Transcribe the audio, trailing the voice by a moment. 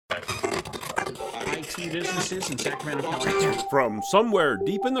IT businesses in Sacramento, California. From somewhere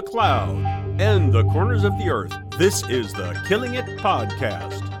deep in the cloud and the corners of the earth, this is the Killing It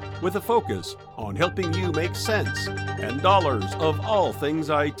Podcast, with a focus on helping you make sense and dollars of all things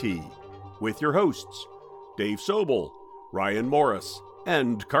IT. With your hosts, Dave Sobel, Ryan Morris,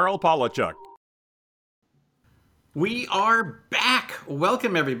 and Carl Polachuk. We are back.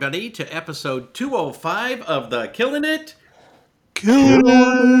 Welcome, everybody, to episode 205 of the Killing It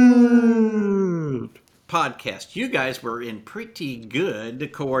Podcast. You guys were in pretty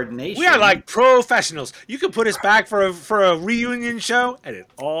good coordination. We are like professionals. You can put us back for a reunion show, and it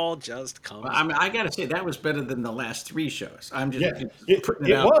all just comes. I mean, I got to say, that was better than the last three shows. I'm just putting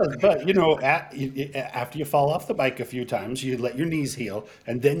it out. Was, but you know, after you fall off the bike a few times, you let your knees heal,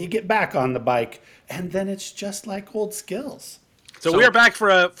 and then you get back on the bike, and then it's just like old skills. So we are back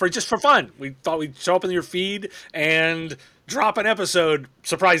for just for fun. We thought we'd show up in your feed and drop an episode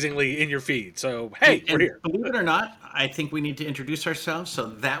surprisingly in your feed. So hey, we're here. Believe it or not, I think we need to introduce ourselves. So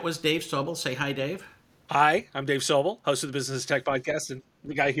that was Dave Sobel. Say hi, Dave. Hi, I'm Dave Sobel, host of the Business Tech Podcast, and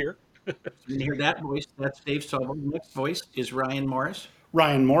the guy here. You hear that voice? That's Dave Sobel. The next voice is Ryan Morris.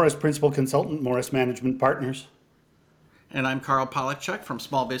 Ryan Morris, Principal Consultant, Morris Management Partners. And I'm Carl Polachuk from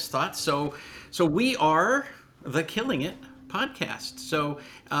Small Biz Thoughts. So we are the Killing It Podcast. So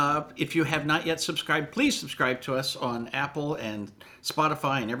if you have not yet subscribed, please subscribe to us on Apple and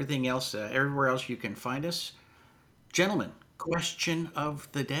Spotify and everything else, everywhere else you can find us. Gentlemen, question of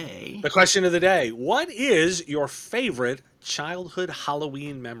the day. The question of the day. What is your favorite childhood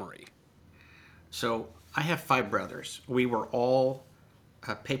Halloween memory? So I have 5 brothers. We were all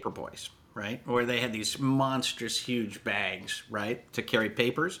paper boys, right? Where they had these monstrous, huge bags, right, to carry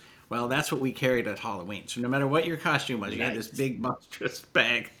papers. Well, that's what we carried at Halloween. So no matter what your costume was, you had this big, monstrous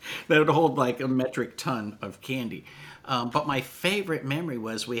bag that would hold like a metric ton of candy. But my favorite memory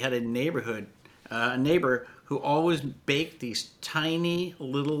was we had a neighbor who always baked these tiny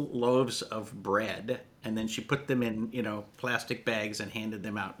little loaves of bread, and then she put them in, plastic bags and handed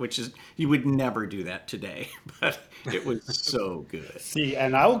them out, which is, you would never do that today, but it was so good. See,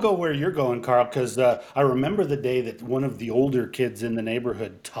 and I'll go where you're going, Carl, because I remember the day that one of the older kids in the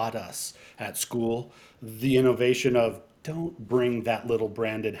neighborhood taught us at school the innovation of don't bring that little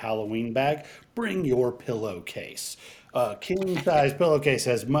branded Halloween bag, bring your pillowcase. King-size pillowcase,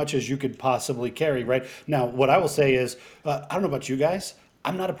 as much as you could possibly carry, right? Now, what I will say is, I don't know about you guys,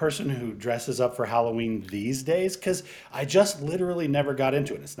 I'm not a person who dresses up for Halloween these days because I just literally never got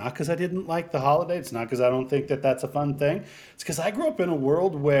into it. It's not because I didn't like the holiday. It's not because I don't think that that's a fun thing. It's because I grew up in a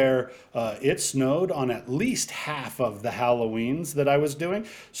world where it snowed on at least half of the Halloweens that I was doing.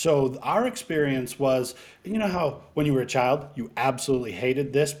 So our experience was, you know how when you were a child, you absolutely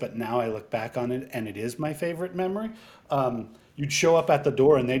hated this, but now I look back on it and it is my favorite memory. You'd show up at the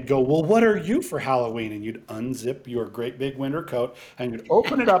door and they'd go, well, what are you for Halloween? And you'd unzip your great big winter coat and you'd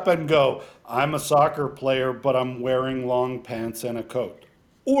open it up and go, I'm a soccer player, but I'm wearing long pants and a coat.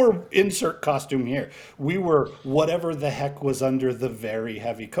 Or insert costume here. We were whatever the heck was under the very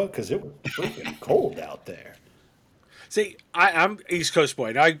heavy coat because it was freaking cold out there. See, I'm East Coast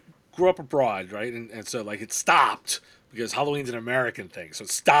boy. I grew up abroad, right? And so like it stopped because Halloween's an American thing. So it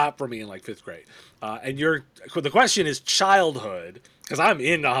stopped for me in like 5th grade. And the question is childhood, because I'm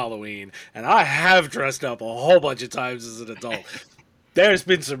into Halloween and I have dressed up a whole bunch of times as an adult. There's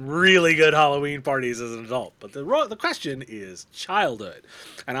been some really good Halloween parties as an adult, but the question is childhood.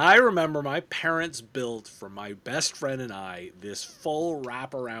 And I remember my parents built for my best friend and I this full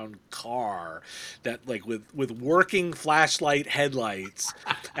wraparound car that like with working flashlight headlights.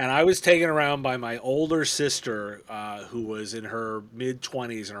 And I was taken around by my older sister who was in her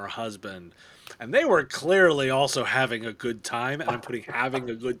mid-20s and her husband. And they were clearly also having a good time, and I'm putting having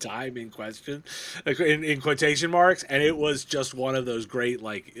a good time in question, in quotation marks. And it was just one of those great,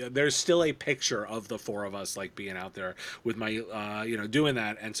 like, there's still a picture of the 4 of us, like, being out there with my, doing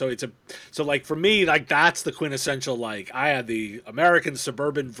that. And so so like, for me, like, that's the quintessential, like, I had the American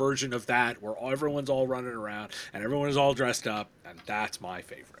suburban version of that where everyone's all running around and everyone is all dressed up, and that's my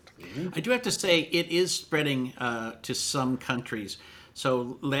favorite. I do have to say, it is spreading to some countries.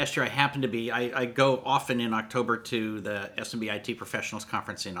 So last year I go often in October to the S&B IT Professionals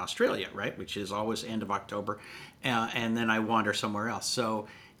Conference in Australia, right, which is always end of October, and then I wander somewhere else. So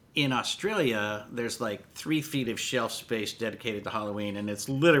in Australia, there's like 3 feet of shelf space dedicated to Halloween, and it's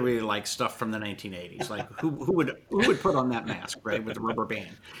literally like stuff from the 1980s. Like who would put on that mask, right, with a rubber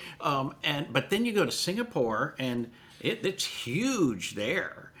band? But then you go to Singapore, and it's huge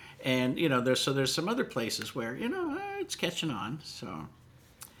there. And, there's some other places where, it's catching on. So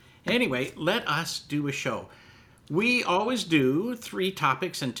anyway, let us do a show. We always do three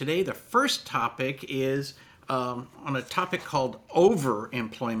topics, and today the first topic is on a topic called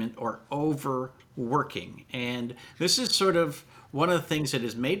overemployment or overworking. And this is sort of one of the things that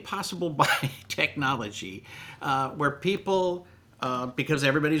is made possible by technology, where people, because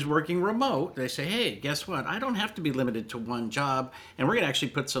everybody's working remote, they say, hey, guess what? I don't have to be limited to one job. And we're going to actually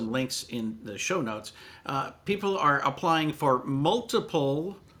put some links in the show notes. People are applying for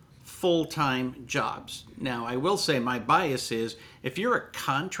multiple full-time jobs. Now, I will say my bias is if you're a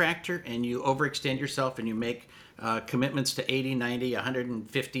contractor and you overextend yourself and you make commitments to 80, 90,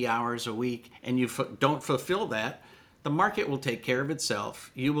 150 hours a week and you don't fulfill that, the market will take care of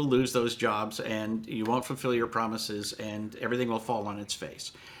itself. You will lose those jobs and you won't fulfill your promises and everything will fall on its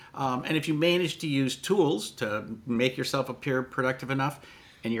face. And if you manage to use tools to make yourself appear productive enough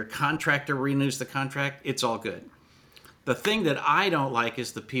and your contractor renews the contract, it's all good. The thing that I don't like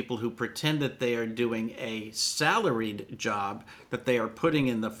is the people who pretend that they are doing a salaried job, that they are putting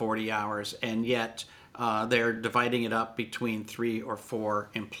in the 40 hours, and yet they're dividing it up between 3 or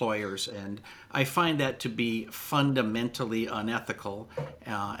 4 employers. And I find that to be fundamentally unethical.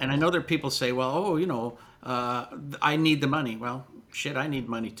 And I know there are people say, well, oh, I need the money. Well, shit, I need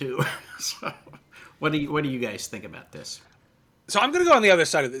money too. So what do you guys think about this? So I'm going to go on the other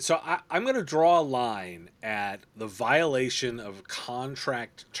side of this. So I'm going to draw a line at the violation of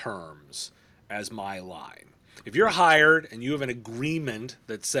contract terms as my line. If you're hired and you have an agreement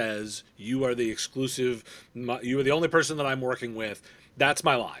that says you are the exclusive, you are the only person that I'm working with, that's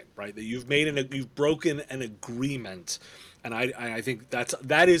my line, right? That you've broken an agreement, and I think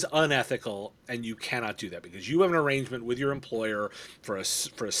that is unethical, and you cannot do that because you have an arrangement with your employer for a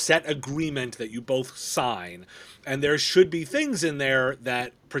set agreement that you both sign, and there should be things in there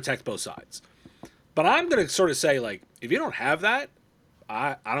that protect both sides. But I'm going to sort of say, like, if you don't have that,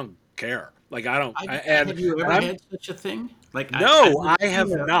 I don't care. Like, I don't. Have you ever had such a thing? Like, no, I have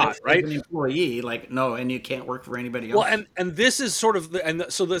not. Right, as an employee, like, no, and you can't work for anybody else. Well, and this is sort of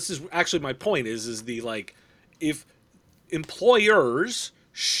so this is actually my point is the, like, if employers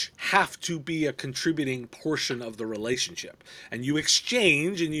have to be a contributing portion of the relationship, and you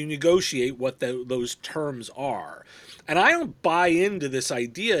exchange and you negotiate what those terms are. And I don't buy into this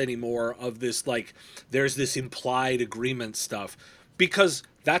idea anymore of this, like, there's this implied agreement stuff, because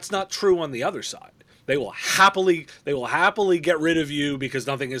that's not true on the other side. They will happily get rid of you because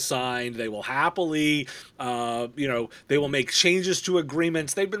nothing is signed. They will happily, they will make changes to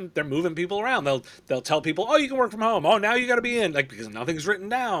agreements. They're moving people around. They'll tell people, oh, you can work from home. Oh, now you got to be in, like, because nothing's written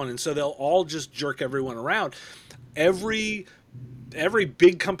down, and so they'll all just jerk everyone around. Every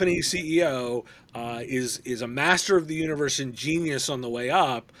big company CEO is a master of the universe and genius on the way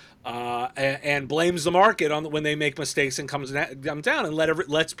up, and blames the market on when they make mistakes and comes down and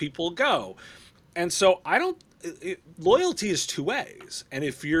lets people go. And so I don't. Loyalty is two ways, and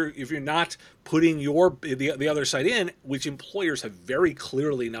if you're not putting the other side in, which employers have very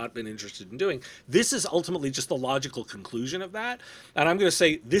clearly not been interested in doing, this is ultimately just the logical conclusion of that. And I'm going to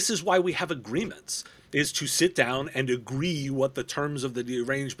say this is why we have agreements: is to sit down and agree what the terms of the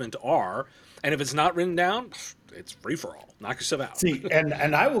arrangement are. And if it's not written down, it's free for all. Knock yourself out. See,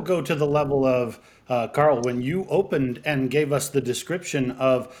 and I will go to the level of Carl, when you opened and gave us the description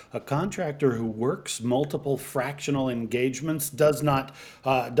of a contractor who works multiple fractional engagements, does not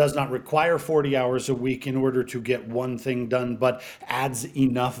require 40 hours a week in order to get one thing done, but adds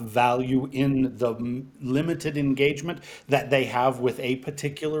enough value in the limited engagement that they have with a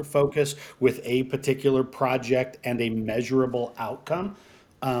particular focus, with a particular project, and a measurable outcome.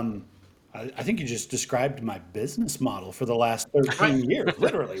 I think you just described my business model for the last 13 years,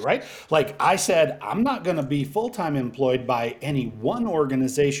 literally, right? Like I said, I'm not going to be full-time employed by any one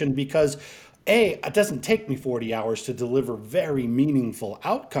organization because A, it doesn't take me 40 hours to deliver very meaningful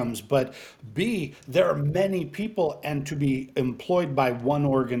outcomes, but B, there are many people, and to be employed by one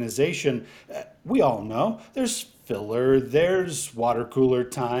organization, we all know there's filler, there's water cooler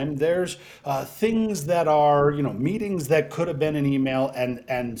time, there's things that are, meetings that could have been an email,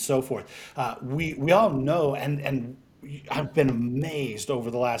 and so forth. We all know, and I've been amazed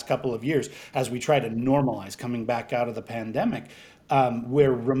over the last couple of years as we try to normalize coming back out of the pandemic,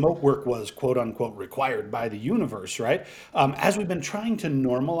 where remote work was quote unquote required by the universe, right? As we've been trying to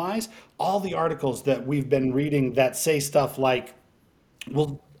normalize, all the articles that we've been reading that say stuff like,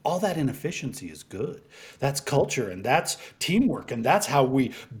 well, all that inefficiency is good. That's culture and that's teamwork and that's how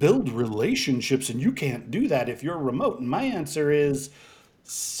we build relationships. And you can't do that if you're remote. And my answer is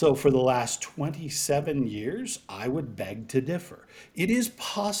So, for the last 27 years, I would beg to differ. It is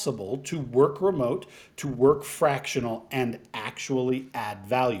possible to work remote, to work fractional, and actually add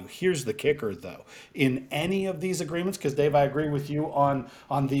value. Here's the kicker, though. In any of these agreements, because Dave, I agree with you on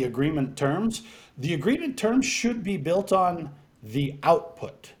the agreement terms should be built on the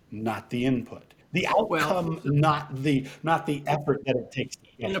output, not the input. The Well, outcome, not the effort that it takes to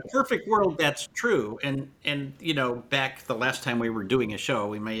in get a there. perfect world, that's true. And back the last time we were doing a show,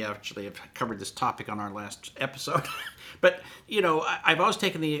 we may actually have covered this topic on our last episode. But I've always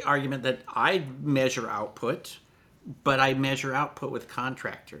taken the argument that I measure output, but I measure output with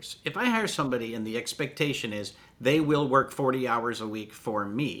contractors. If I hire somebody and the expectation is they will work 40 hours a week for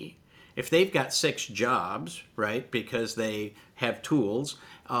me, if they've got 6 jobs, right, because they have tools,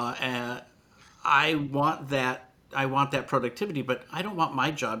 I want that. I want that productivity, but I don't want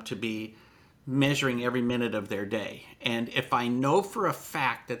my job to be measuring every minute of their day. And if I know for a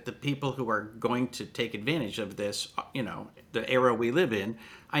fact that the people who are going to take advantage of this, the era we live in,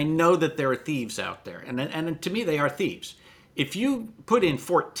 I know that there are thieves out there. And to me, they are thieves. If you put in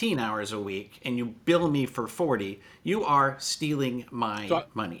 14 hours a week and you bill me for 40, you are stealing my So,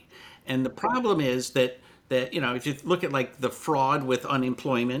 money. And the problem is that if you look at like the fraud with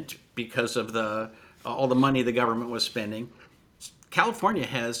unemployment because of the all the money the government was spending, California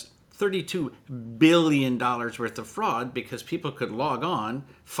has $32 billion worth of fraud because people could log on,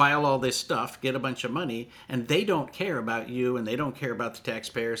 file all this stuff, get a bunch of money, and they don't care about you and they don't care about the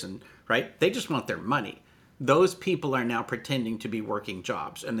taxpayers, and right? They just want their money. Those people are now pretending to be working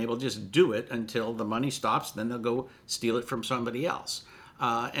jobs, and they will just do it until the money stops. Then they'll go steal it from somebody else.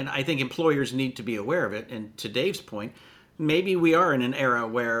 And I think employers need to be aware of it. And to Dave's point, maybe we are in an era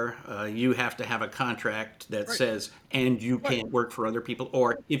where you have to have a contract that right, says, and you right. can't work for other people.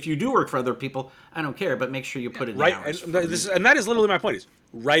 Or if you do work for other people, I don't care, but make sure you put in the Right, and hours for this me. and that is literally my point: is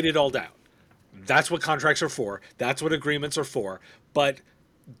write it all down. That's what contracts are for. That's what agreements are for. But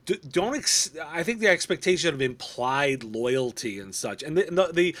don't. I think the expectation of implied loyalty and such, and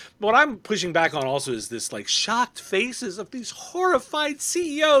the what I'm pushing back on also is this like shocked faces of these horrified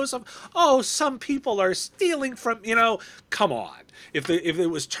CEOs of, oh, some people are stealing from. Come on. If it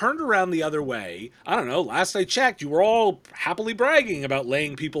was turned around the other way, I don't know. Last I checked, you were all happily bragging about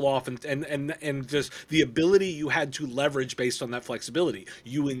laying people off and just the ability you had to leverage based on that flexibility.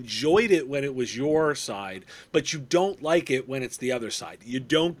 You enjoyed it when it was your side, but you don't like it when it's the other side. You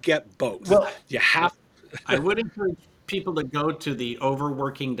don't get both. Well, You have. I would encourage people to go to the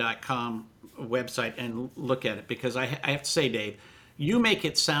overworking.com website and look at it because I have to say, Dave, you make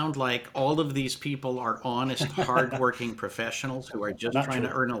it sound like all of these people are honest, hardworking professionals who are just not trying to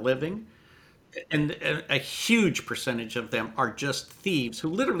true. earn a living. And a huge percentage of them are just thieves who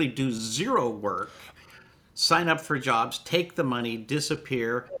literally do zero work, sign up for jobs, take the money,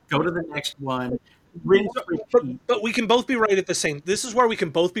 disappear, go to the next one, rinse, repeat. But we can both be right at the same. This is where we can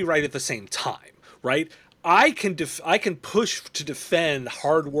both be right at the same time, right? I can push to defend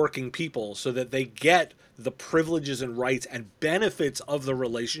hardworking people so that they get the privileges and rights and benefits of the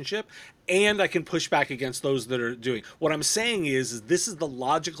relationship, and I can push back against those that are doing. What I'm saying is this is the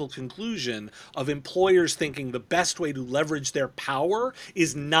logical conclusion of employers thinking the best way to leverage their power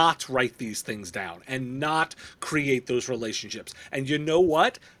is not write these things down and not create those relationships. And you know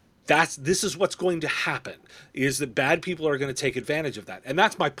what? This is what's going to happen is that bad people are going to take advantage of that, and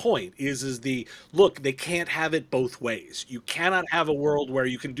that's my point is the look, they can't have it both ways. You cannot have a world where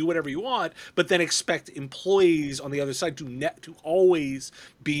you can do whatever you want but then expect employees on the other side to always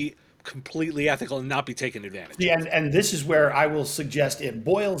be completely ethical and not be taken advantage Yeah, of. and this is where I will suggest it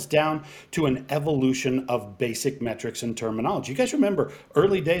boils down to an evolution of basic metrics and terminology. You guys remember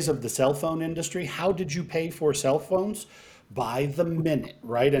early days of the cell phone industry? How did you pay for cell phones? By the minute,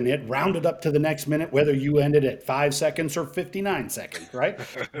 right? And it rounded up to the next minute, whether you ended at 5 seconds or 59 seconds, right?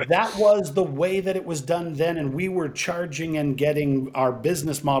 That was the way that it was done then. And we were charging and getting our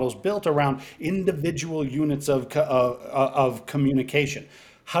business models built around individual units of communication.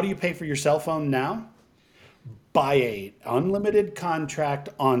 How do you pay for your cell phone now? By a unlimited contract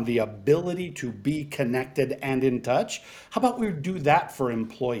on the ability to be connected and in touch. How about we do that for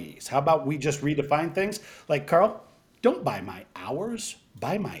employees? How about we just redefine things? Like, Carl, don't buy my hours,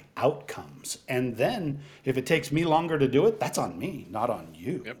 buy my outcomes. And then if it takes me longer to do it, that's on me, not on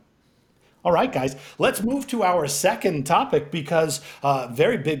you. Yep. All right, guys, let's move to our second topic because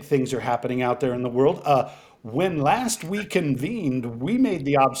very big things are happening out there in the world. When last we convened, we made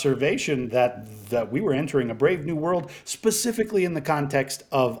the observation that we were entering a brave new world, specifically in the context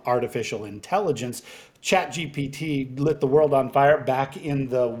of artificial intelligence. ChatGPT lit the world on fire back in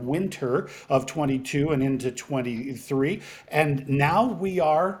the winter of 22 and into 23. And now we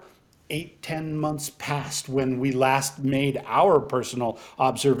are 8, 10 months past when we last made our personal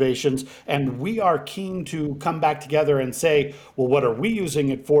observations. And we are keen to come back together and say, well, what are we using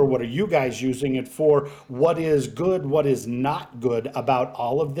it for? What are you guys using it for? What is good? What is not good about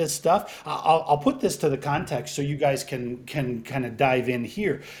all of this stuff? I'll put this to the context so you guys can kind of dive in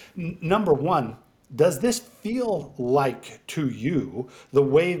here. Number one, does this feel like to you the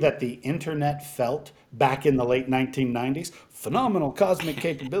way that the internet felt back in the late 1990s? Phenomenal cosmic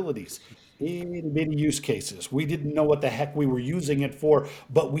capabilities, itty bitty use cases. We didn't know what the heck we were using it for,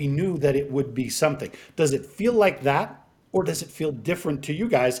 but we knew that it would be something. Does it feel like that? Or does it feel different to you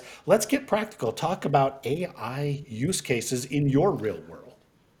guys? Let's get practical. Talk about AI use cases in your real world.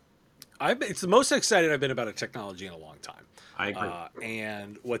 It's the most excited I've been about a technology in a long time. I agree.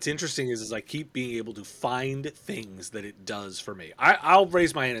 And what's interesting is I keep being able to find things that it does for me. I'll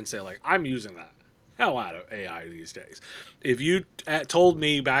raise my hand and say, like, I'm using that hell out of AI these days. If you told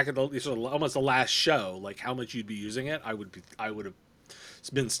me back at almost the last show, like how much you'd be using it, I would have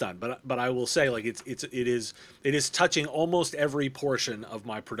been stunned. But I will say, like, it is touching almost every portion of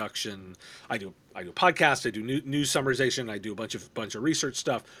my production. I do podcasts, I do news summarization, I do a bunch of research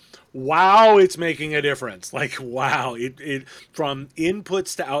stuff. Wow, it's making a difference. Like, wow, it from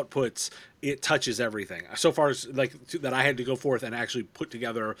inputs to outputs, it touches everything. So far as like that, I had to go forth and actually put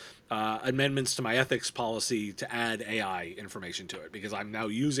together amendments to my ethics policy to add AI information to it, because I'm now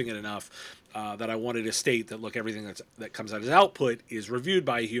using it enough that I wanted to state that, look, everything that comes out as output is reviewed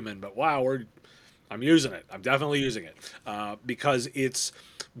by a human. But wow, I'm using it. I'm definitely using it because it's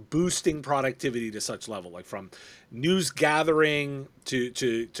boosting productivity to such level, like from news gathering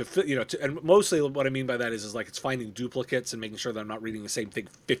and mostly what I mean by that is like it's finding duplicates and making sure that I'm not reading the same thing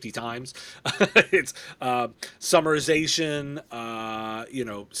 50 times. It's summarization,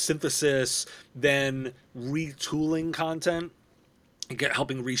 synthesis, then retooling content,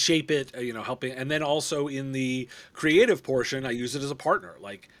 helping reshape it, helping. And then also in the creative portion, I use it as a partner.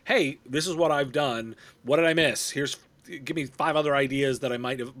 Like, hey, this is what I've done. What did I miss? Give me 5 other ideas that I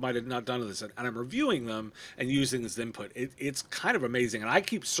might have not done this, and I'm reviewing them and using this input. It's kind of amazing, and I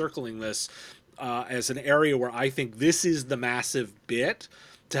keep circling this as an area where I think this is the massive bit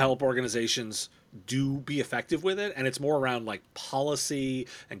to help organizations be effective with it. And it's more around like policy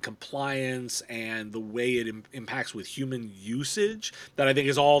and compliance and the way it impacts with human usage that I think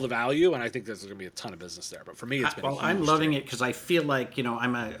is all the value. And I think there's going to be a ton of business there. But for me, it's been Well, I'm loving it because I feel like,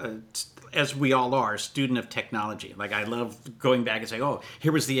 I'm as we all are, a student of technology. Like, I love going back and saying, oh,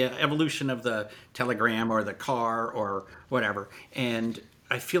 here was the evolution of the telegram or the car or whatever. And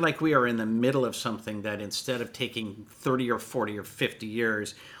I feel like we are in the middle of something that, instead of taking 30 or 40 or 50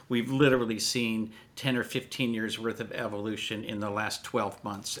 years, we've literally seen 10 or 15 years worth of evolution in the last 12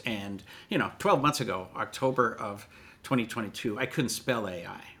 months. And, 12 months ago, October of 2022, I couldn't spell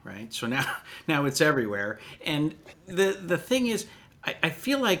AI, right? So now it's everywhere. And the thing is, I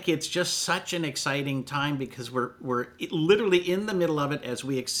feel like it's just such an exciting time because we're literally in the middle of it as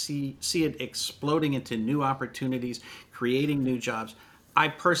we see it exploding into new opportunities, creating new jobs. I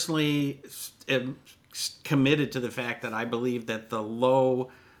personally am committed to the fact that I believe that the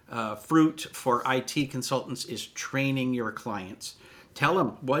low fruit for IT consultants is training your clients. Tell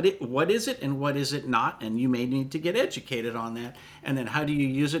them what is it and what is it not, and you may need to get educated on that. And then how do you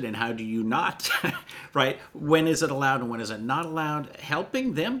use it and how do you not, right? When is it allowed and when is it not allowed?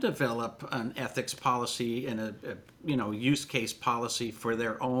 Helping them develop an ethics policy and a use case policy for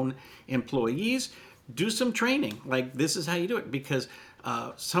their own employees. Do some training. Like, this is how you do it, because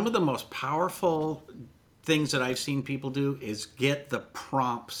some of the most powerful things that I've seen people do is get the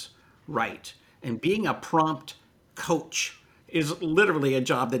prompts right. And being a prompt coach is literally a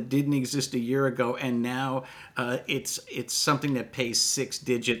job that didn't exist a year ago, and now it's something that pays 6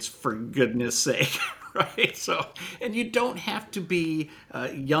 digits, for goodness sake. Right? So, and you don't have to be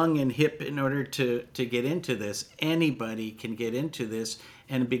young and hip in order to get into this. Anybody can get into this.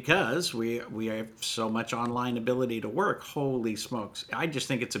 And because we have so much online ability to work, holy smokes, I just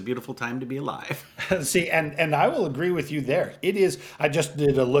think it's a beautiful time to be alive. See, and I will agree with you there. It is. I just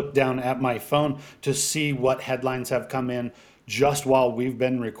did a look down at my phone to see what headlines have come in. just while we've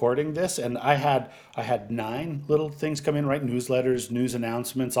been recording this, and I had 9 little things come in, right? Newsletters, news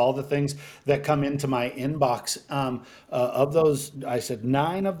announcements, all the things that come into my inbox. Of those, I said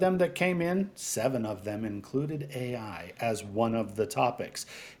 9 of them that came in, 7 of them included AI as one of the topics.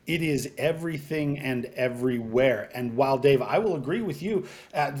 It is everything and everywhere. And while Dave, I will agree with you.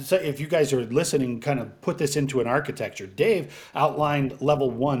 So if you guys are listening, kind of put this into an architecture. Dave outlined level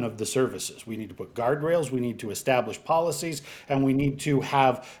 1 of the services. We need to put guardrails, we need to establish policies, and we need to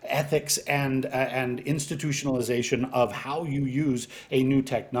have ethics and institutionalization of how you use a new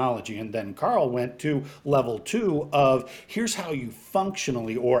technology. And then Carl went to level 2 of here's how you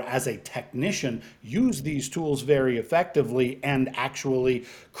functionally or as a technician use these tools very effectively and actually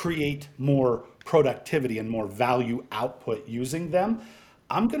create more productivity and more value output using them.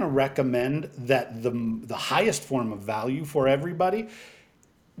 I'm going to recommend that the highest form of value for everybody,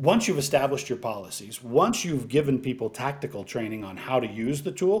 once you've established your policies, once you've given people tactical training on how to use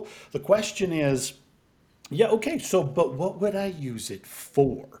the tool, the question is, yeah, okay, so, but what would I use it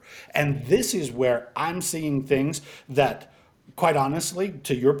for? And this is where I'm seeing things that, quite honestly,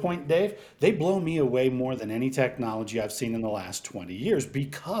 to your point, Dave, they blow me away more than any technology I've seen in the last 20 years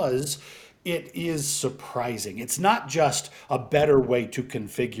because it is surprising. It's not just a better way to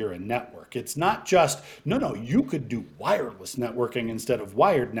configure a network. It's not just, no, no, you could do wireless networking instead of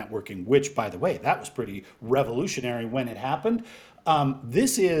wired networking, which, by the way, that was pretty revolutionary when it happened.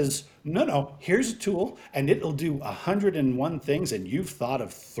 This is, no, no, here's a tool and it'll do 101 things and you've thought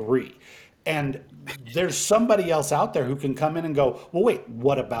of 3. And there's somebody else out there who can come in and go, well, wait,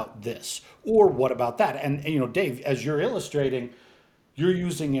 what about this? Or what about that? And Dave, as you're illustrating, you're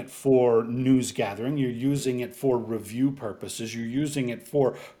using it for news gathering, you're using it for review purposes, you're using it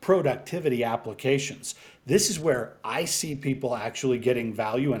for productivity applications. This is where I see people actually getting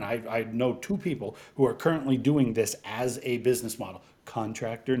value, and I know 2 people who are currently doing this as a business model.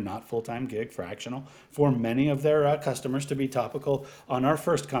 Contractor, not full-time gig, fractional, for many of their customers, to be topical on our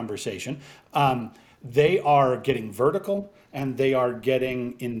first conversation. They are getting vertical and they are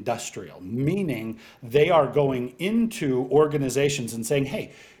getting industrial, meaning they are going into organizations and saying,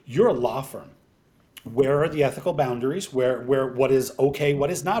 hey, you're a law firm. Where are the ethical boundaries? Where what is okay,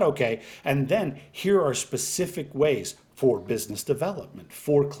 what is not okay? And then here are specific ways for business development,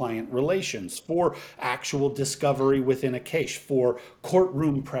 for client relations, for actual discovery within a case, for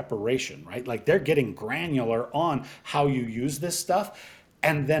courtroom preparation, right? Like they're getting granular on how you use this stuff.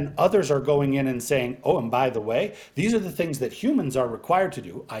 And then others are going in and saying, oh, and by the way, these are the things that humans are required to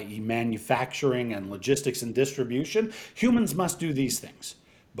do, i.e., manufacturing and logistics and distribution. Humans must do these things.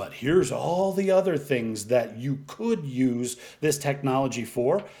 But here's all the other things that you could use this technology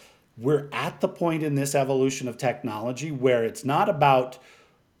for. We're at the point in this evolution of technology where it's not about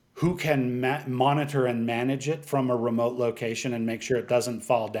who can monitor and manage it from a remote location and make sure it doesn't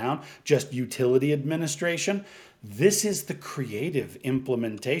fall down, just utility administration. This is the creative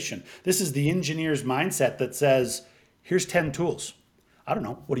implementation. This is the engineer's mindset that says, here's 10 tools. I don't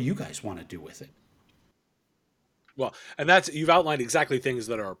know. What do you guys want to do with it? Well, and that's you've outlined exactly things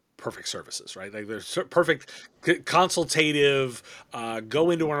that are perfect services, right? Like they're perfect consultative.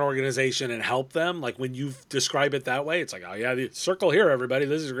 Go into an organization and help them. Like when you describe it that way, it's like, oh yeah, the circle here, everybody.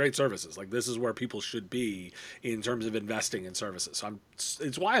 This is great services. Like this is where people should be in terms of investing in services. So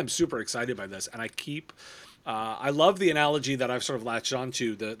it's why I'm super excited by this, and I love the analogy that I've sort of latched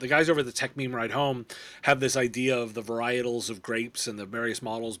onto. The guys over at the Tech Meme Ride Home have this idea of the varietals of grapes and the various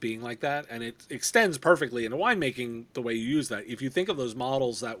models being like that, and it extends perfectly into winemaking the way you use that. If you think of those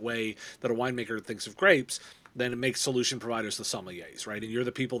models that way that a winemaker thinks of grapes, then it makes solution providers the sommeliers, right? And you're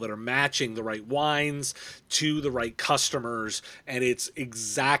the people that are matching the right wines to the right customers, and it's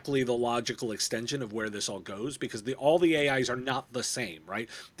exactly the logical extension of where this all goes because all the AIs are not the same, right?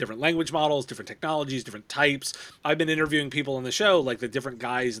 Different language models, different technologies, different types. I've been interviewing people on the show, like the different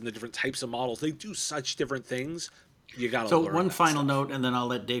guys and the different types of models. They do such different things. You got to So learn one that final stuff. note, and then I'll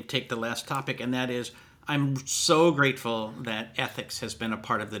let Dave take the last topic, and that is I'm so grateful that ethics has been a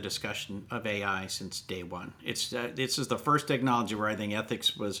part of the discussion of AI since day one. This is the first technology where I think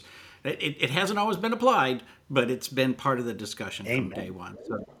ethics was. It hasn't always been applied, but it's been part of the discussion from day Amen. one.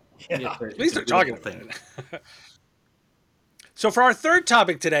 So Yeah. At it's least a they're talking beautiful about thing. it. So for our third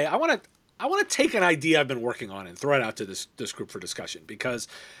topic today, I want to take an idea I've been working on and throw it out to this group for discussion because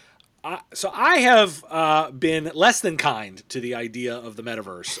I have been less than kind to the idea of the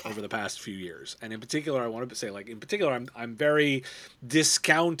metaverse over the past few years, and in particular, I wanted to say, I'm very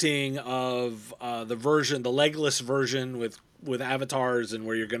discounting of the legless version with avatars and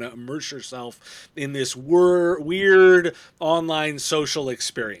where you're going to immerse yourself in this weird online social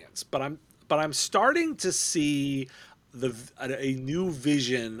experience. But I'm starting to see a new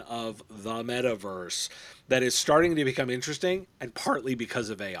vision of the metaverse that is starting to become interesting, and partly because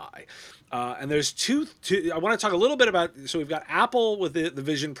of AI. And there's two. I want to talk a little bit about. So we've got Apple with the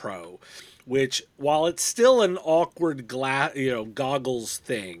Vision Pro, which while it's still an awkward glass, goggles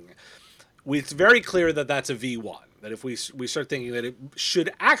thing, it's very clear that that's a V1. That if we start thinking that it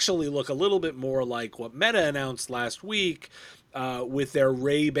should actually look a little bit more like what Meta announced last week with their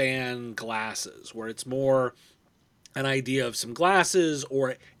Ray-Ban glasses, where it's more an idea of some glasses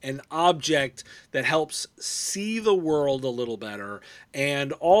or an object that helps see the world a little better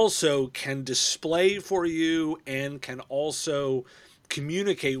and also can display for you and can also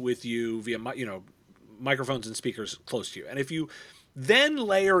communicate with you via microphones and speakers close to you. And if you then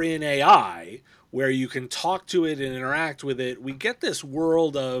layer in AI, where you can talk to it and interact with it, we get this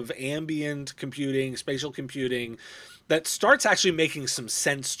world of ambient computing, spatial computing, that starts actually making some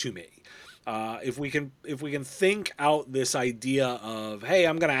sense to me. If we can think out this idea of, hey,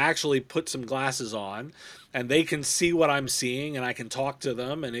 I'm going to actually put some glasses on, and they can see what I'm seeing, and I can talk to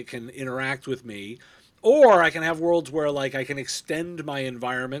them, and it can interact with me. Or I can have worlds where, like, I can extend my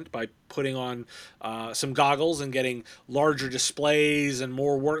environment by putting on some goggles and getting larger displays and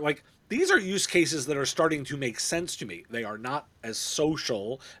more work. Like, these are use cases that are starting to make sense to me. They are not as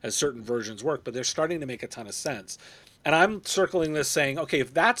social as certain versions work, but they're starting to make a ton of sense. And I'm circling this saying, okay,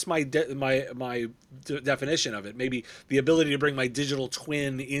 if that's my definition of it, maybe the ability to bring my digital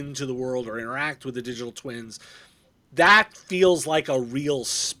twin into the world or interact with the digital twins, that feels like a real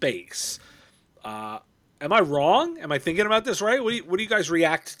space. Am I wrong? Am I thinking about this right? What do you guys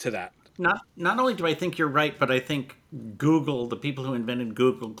react to that? Not only do I think you're right, but I think Google, the people who invented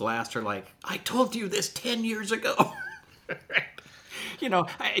Google Glass, are like, I told you this 10 years ago.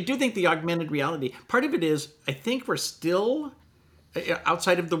 I do think the augmented reality part of it is I think we're still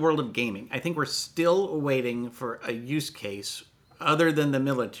outside of the world of gaming. I think we're still waiting for a use case other than the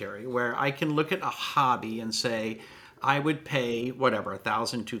military where I can look at a hobby and say, I would pay whatever,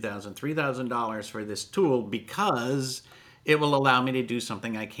 $1,000, $2,000, $3,000 for this tool because it will allow me to do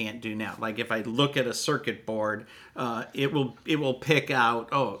something I can't do now. Like if I look at a circuit board, it will pick out,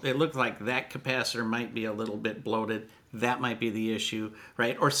 oh, it looks like that capacitor might be a little bit bloated. That might be the issue,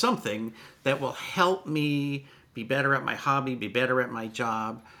 right? Or something that will help me be better at my hobby, be better at my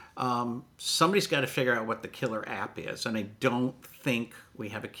job. Somebody's got to figure out what the killer app is, and I don't think we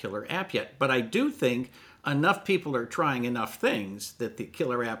have a killer app yet. But I do think enough people are trying enough things that the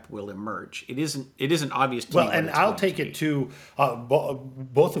killer app will emerge. It isn't obvious to me. Well, what and it's I'll going take to it be. to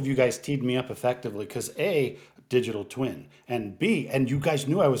both of you guys teed me up effectively because A, digital twin, and B, and you guys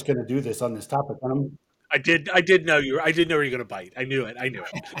knew I was going to do this on this topic. And I did know you were going to bite. I knew it. I knew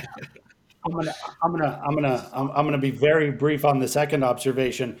it. I'm gonna be very brief on the second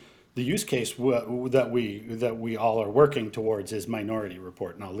observation. The use case that we all are working towards is Minority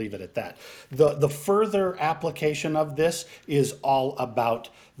Report, and I'll leave it at that. The further application of this is all about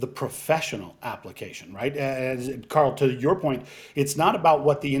the professional application, right? As Carl, to your point, it's not about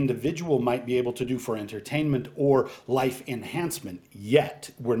what the individual might be able to do for entertainment or life enhancement yet.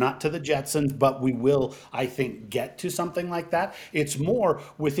 We're not to the Jetsons, but we will, I think, get to something like that. It's more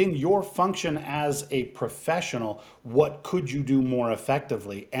within your function as a professional, what could you do more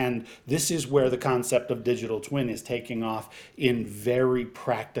effectively? And this is where the concept of digital twin is taking off in very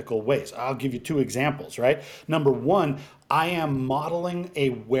practical ways. I'll give you two examples, right? Number one, I am modeling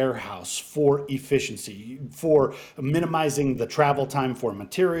a warehouse for efficiency, for minimizing the travel time for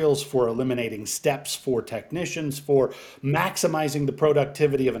materials, for eliminating steps for technicians, for maximizing the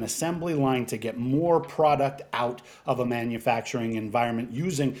productivity of an assembly line to get more product out of a manufacturing environment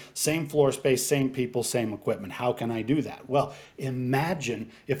using same floor space, same people, same equipment. How can I do that? Well,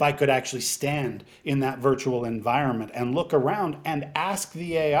 imagine if I could actually stand in that virtual environment and look around and ask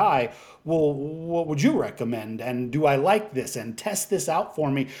the AI, well, what would you recommend? And do I like this? And test this out for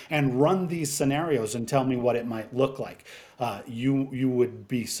me and run these scenarios and tell me what it might look like. You would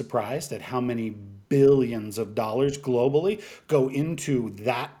be surprised at how many billions of dollars globally go into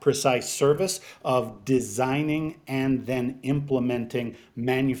that precise service of designing and then implementing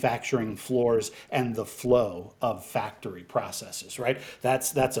manufacturing floors and the flow of factory processes, right?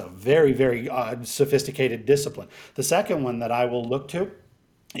 That's a very, very sophisticated discipline. The second one that I will look to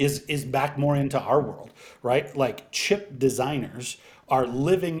is back more into our world, right? Like chip designers are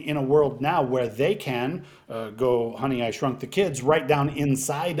living in a world now where they can go, Honey, I Shrunk the Kids, right down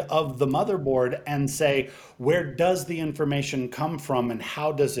inside of the motherboard and say, where does the information come from and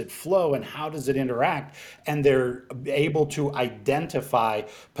how does it flow and how does it interact? And they're able to identify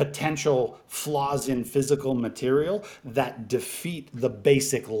potential flaws in physical material that defeat the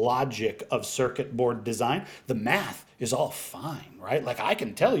basic logic of circuit board design. The math is all fine, right? Like I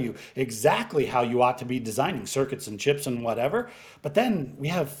can tell you exactly how you ought to be designing circuits and chips and whatever, but then we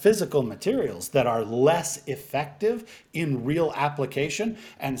have physical materials that are less effective in real application,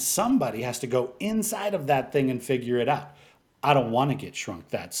 and somebody has to go inside of that thing and figure it out. I don't want to get shrunk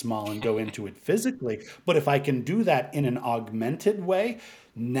that small and go into it physically. But if I can do that in an augmented way,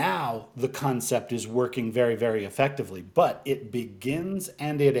 now the concept is working very, very effectively. But it begins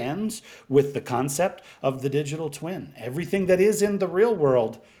and it ends with the concept of the digital twin. Everything that is in the real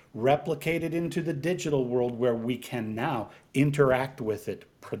world replicated into the digital world where we can now interact with it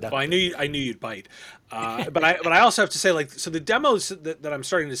Well, productively. I knew you'd bite, but I also have to say, like, so the demos that I'm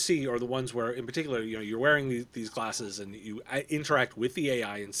starting to see are the ones where, in particular, you're wearing these glasses and you interact with the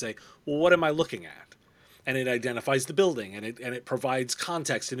AI and say, well, what am I looking at? And it identifies the building and it provides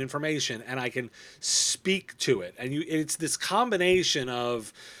context and information, and I can speak to it. And it's this combination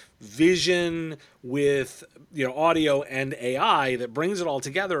of vision with audio and AI that brings it all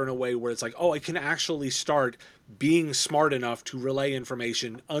together in a way where it's like, oh, I can actually start being smart enough to relay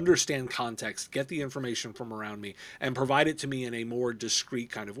information, understand context, get the information from around me, and provide it to me in a more discrete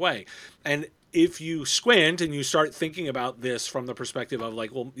kind of way. And if you squint and you start thinking about this from the perspective of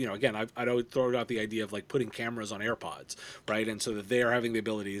like, well, again, I'd always throw out the idea of like putting cameras on AirPods, right? And so that they are having the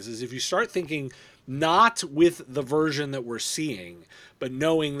abilities is if you start thinking not with the version that we're seeing, but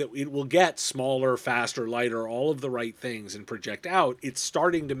knowing that it will get smaller, faster, lighter, all of the right things and project out, it's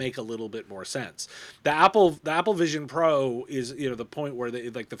starting to make a little bit more sense. The Apple Vision Pro is, the point where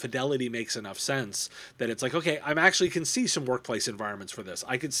the fidelity makes enough sense that it's like, okay, I'm actually can see some workplace environments for this.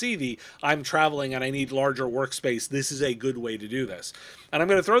 I could see I'm traveling and I need larger workspace. This is a good way to do this. And I'm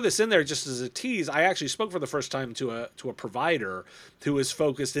going to throw this in there just as a tease. I actually spoke for the first time to a provider who is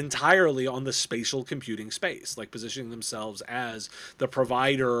focused entirely on the spatial computing space, like positioning themselves as the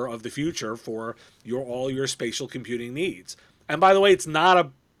provider of the future for all your spatial computing needs. And by the way, it's not a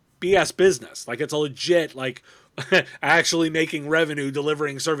BS business. Like it's a legit, like actually making revenue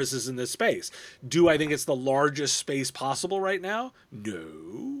delivering services in this space. Do I think it's the largest space possible right now?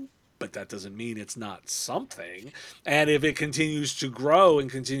 No. But that doesn't mean it's not something. And if it continues to grow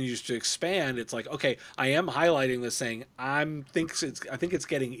and continues to expand, it's like, okay, I am highlighting this saying I think it's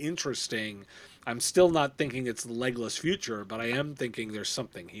getting interesting. I'm still not thinking it's the legless future, but I am thinking there's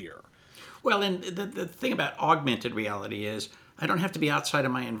something here. Well, and the thing about augmented reality is I don't have to be outside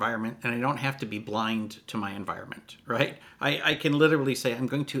of my environment and I don't have to be blind to my environment, right? I can literally say I'm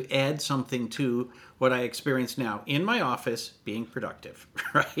going to add something to what I experience now in my office being productive,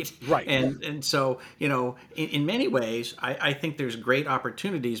 right? Right. And so, in many ways, I think there's great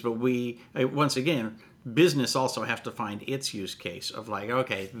opportunities, but once again, business also has to find its use case of like,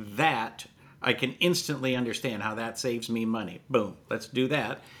 okay, that I can instantly understand how that saves me money. Boom, let's do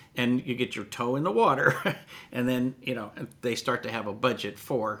that. And you get your toe in the water, and then they start to have a budget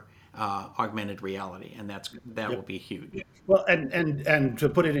for augmented reality, and that will be huge. Well, and to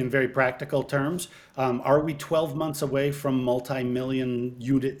put it in very practical terms, are we 12 months away from multi-million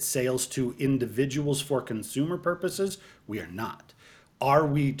unit sales to individuals for consumer purposes? We are not. Are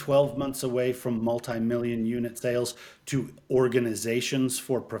we 12 months away from multi-million unit sales to organizations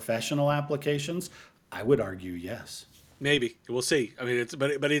for professional applications? I would argue yes. Maybe we'll see. I mean,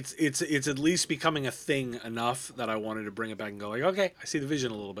 it's at least becoming a thing enough that I wanted to bring it back and go like, okay, I see the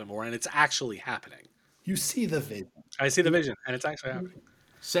vision a little bit more, and it's actually happening. You see the vision. I see the vision, and it's actually happening.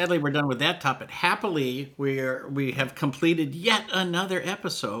 Sadly, we're done with that topic. Happily, we have completed yet another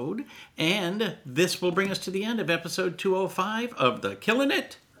episode, and this will bring us to the end of episode 205 of the Killing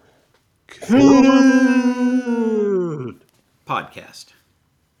It podcast.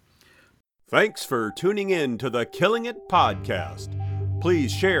 Thanks for tuning in to the Killing It podcast.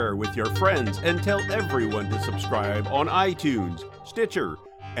 Please share with your friends and tell everyone to subscribe on iTunes, Stitcher,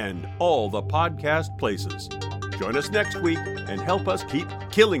 and all the podcast places. Join us next week and help us keep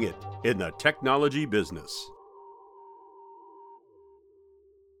killing it in the technology business.